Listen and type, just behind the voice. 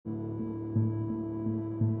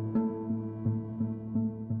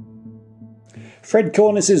Fred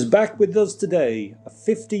Cornish is back with us today, a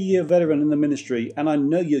 50-year veteran in the ministry, and I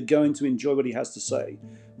know you're going to enjoy what he has to say.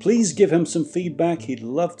 Please give him some feedback. He'd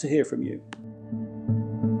love to hear from you.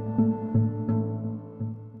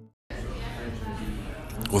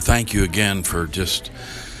 Well, thank you again for just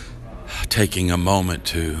taking a moment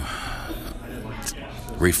to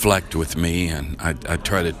reflect with me, and I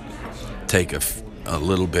try to take a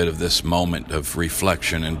little bit of this moment of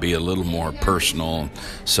reflection and be a little more personal,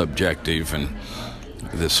 subjective, and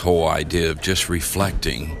this whole idea of just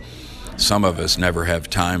reflecting. Some of us never have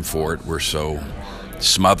time for it. We're so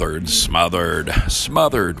smothered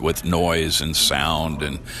with noise and sound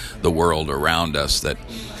and the world around us that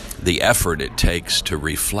the effort it takes to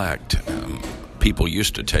reflect. People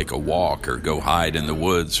used to take a walk or go hide in the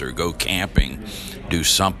woods or go camping, do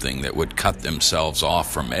something that would cut themselves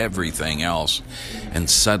off from everything else, and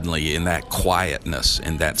suddenly in that quietness,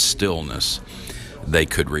 in that stillness, they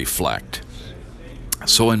could reflect.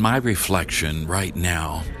 So in my reflection right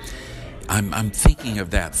now, I'm thinking of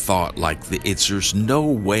that thought like there's no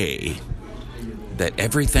way that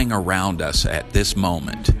everything around us at this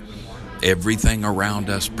moment, everything around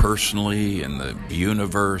us personally, in the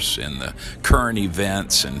universe, in the current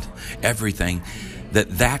events and everything,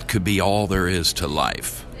 that could be all there is to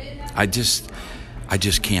life. I just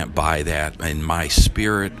can't buy that in my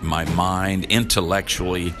spirit, my mind,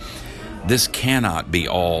 intellectually. This cannot be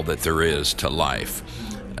all that there is to life.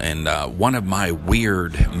 And one of my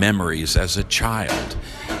weird memories as a child,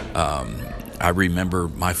 I remember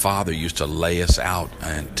my father used to lay us out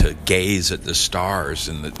and to gaze at the stars,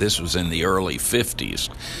 and this was in the early 50s,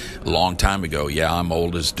 a long time ago. Yeah, I'm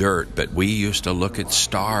old as dirt, but we used to look at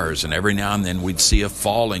stars, and every now and then we'd see a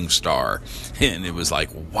falling star, and it was like,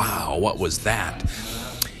 wow, what was that?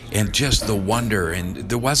 And just the wonder, and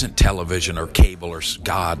there wasn't television or cable or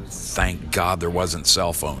thank God there wasn't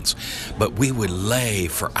cell phones, but we would lay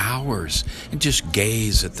for hours and just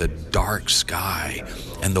gaze at the dark sky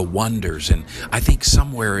and the wonders. And I think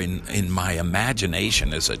somewhere in my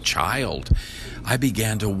imagination as a child, I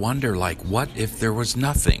began to wonder, like, what if there was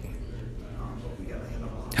nothing?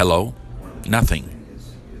 Hello? Nothing.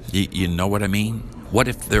 You know what I mean? What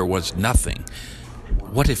if there was nothing?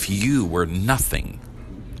 What if you were nothing?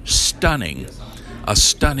 Stunning, a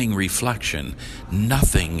stunning reflection.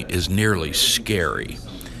 Nothing is nearly scary.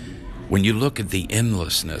 When you look at the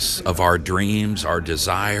endlessness of our dreams, our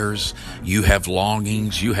desires, you have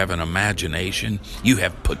longings, you have an imagination, you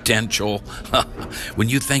have potential. When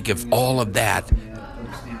you think of all of that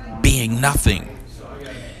being nothing,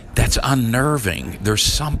 that's unnerving. There's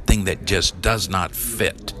something that just does not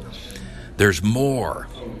fit. There's more.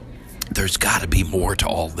 There's got to be more to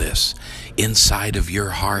all this. Inside of your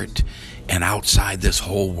heart and outside this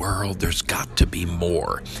whole world, there's got to be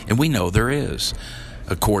more. And we know there is.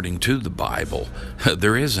 According to the Bible,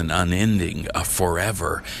 there is an unending, a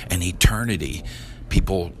forever, an eternity.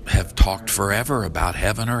 People have talked forever about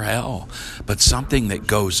heaven or hell, but something that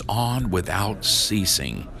goes on without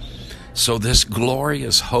ceasing. So this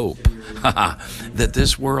glorious hope that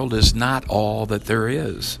this world is not all that there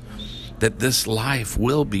is, that this life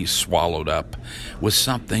will be swallowed up with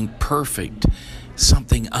something perfect,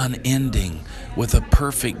 something unending, with a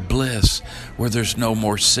perfect bliss where there's no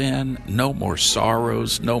more sin, no more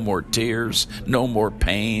sorrows, no more tears, no more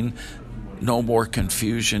pain, no more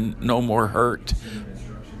confusion, no more hurt.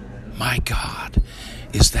 My God,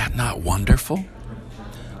 is that not wonderful?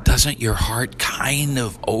 Doesn't your heart kind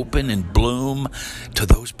of open and bloom to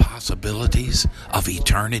those possibilities of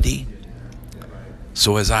eternity?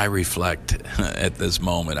 So as I reflect at this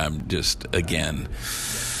moment, I'm just, again,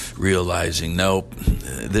 realizing, nope,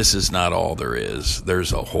 this is not all there is.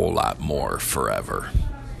 There's a whole lot more forever.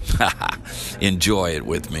 Enjoy it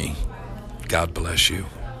with me. God bless you.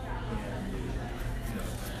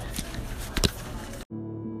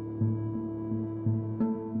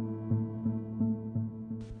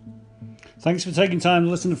 Thanks for taking time to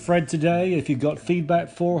listen to Fred today. If you've got feedback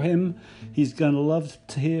for him, he's going to love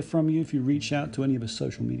to hear from you if you reach out to any of his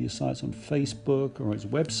social media sites on Facebook or his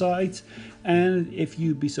website. And if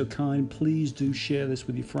you'd be so kind, please do share this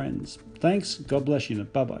with your friends. Thanks. God bless you.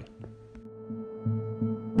 Bye-bye.